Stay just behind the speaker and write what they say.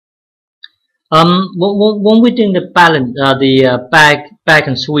When we're doing the balance, bag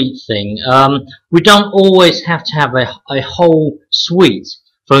and sweet thing, we don't always have to have a whole sweet.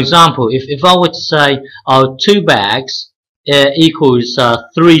 For example, if I were to say, 2 bags equals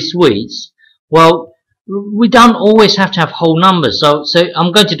 3 sweets, well, we don't always have to have whole numbers. So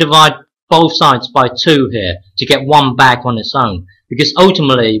I'm going to divide both sides by 2 here to get 1 bag on its own, because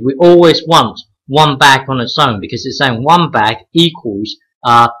ultimately we always want 1 bag on its own, because it's saying 1 bag equals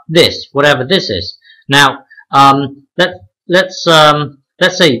this, whatever this is. Now, let's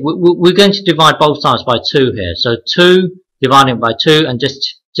say we're going to divide both sides by 2 here. So 2 dividing by 2, and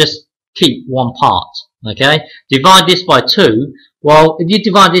just keep 1 part. Okay, divide this by 2. Well, if you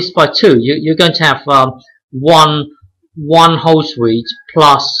divide this by 2, you're going to have one whole sweet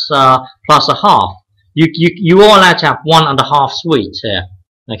plus a half. You are allowed to have 1.5 sweets here.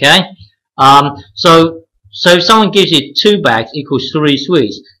 Okay, so if someone gives you 2 bags equals 3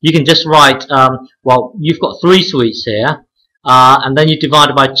 sweets, you can just write, well, you've got 3 sweets here, and then you divide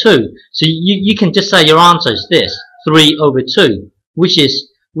it by 2. So you can just say your answer is this, 3 over 2, which is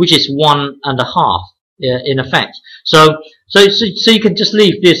 1.5 in effect. So you can just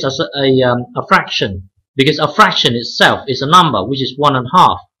leave this as a fraction, because a fraction itself is a number, which is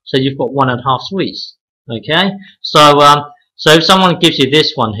 1.5. So you've got 1.5 sweets. Okay. So if someone gives you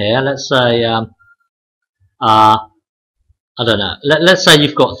this one here, let's say, I don't know. Let's say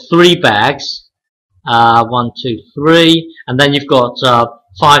you've got 3 bags, 1, 2, 3, and then you've got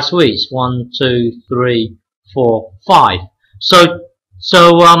 5 sweets, 1, 2, 3, 4, 5. So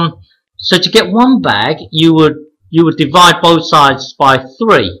to get 1 bag, you would divide both sides by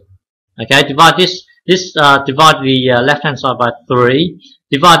 3. Okay, divide divide the left hand side by 3.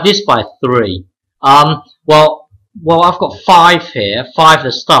 Divide this by 3. Well, I've got 5 here, 5 at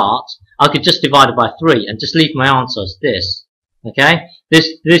the start. I could just divide it by 3 and just leave my answer as this. Okay,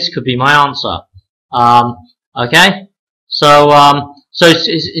 this could be my answer. Okay, so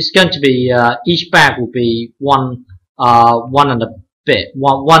it's going to be each bag will be one and a bit,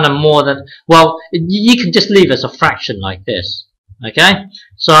 one and more than. Well, you can just leave it as a fraction like this. Okay,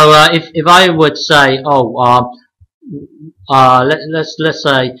 so if I would say, let's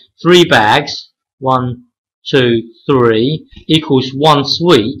say 3 bags, 1, 2, 3 equals 1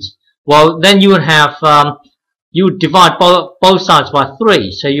 sweet. Well, then you would have you would divide both sides by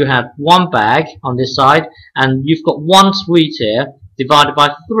 3. So you have 1 bag on this side, and you've got 1 sweet here divided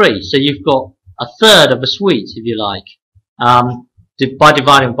by 3. So you've got a third of a sweet, if you like, by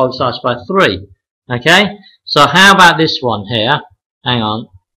dividing both sides by 3. Okay. So how about this one here? Hang on.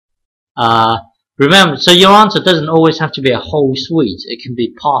 Remember, so your answer doesn't always have to be a whole sweet. It can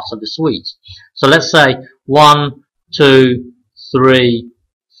be part of the sweet. So let's say 1, 2, 3,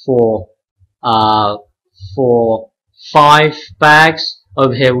 4, 5 bags.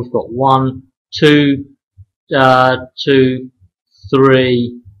 Over here we've got 1, 2,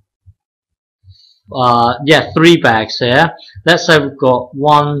 3, 3 bags here. Let's say we've got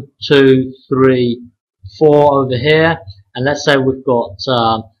 1, 2, 3, 4 over here, and let's say we've got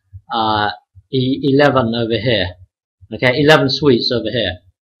 11 over here. Okay, 11 sweets over here.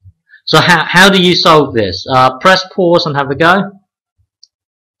 So how do you solve this? Press pause and have a go.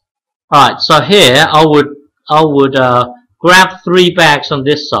 Alright, so here I would grab 3 bags on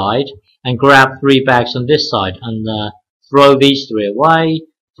this side and grab 3 bags on this side, and throw these 3 away,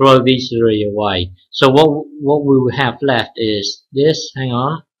 throw these 3 away. So what we will have left is this. Hang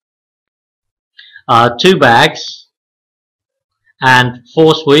on. 2 bags and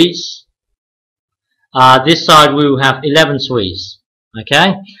 4 sweets. This side we will have 11 sweets.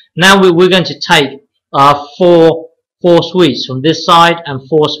 Okay. Now we're going to take 4 sweets from this side and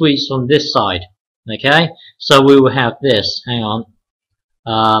 4 sweets from this side. Okay. So we will have this. Hang on.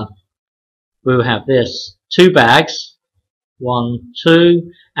 We will have this 2 bags. 1,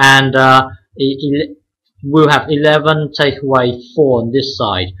 2, and we'll have 11. Take away 4 on this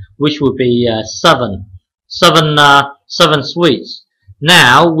side, which will be 7 sweets.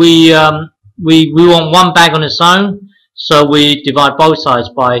 Now we want 1 bag on its own, so we divide both sides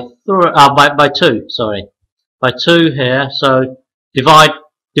by 2. Sorry, by 2 here. So divide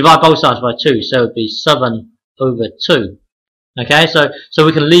both sides by 2. So it would be 7 over 2. Okay, so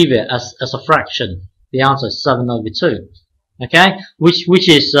we can leave it as a fraction. The answer is 7 over 2. Okay, which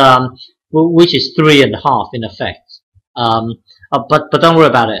is 3.5 in effect. But don't worry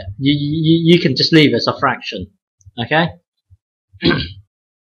about it. You can just leave it as a fraction. Okay.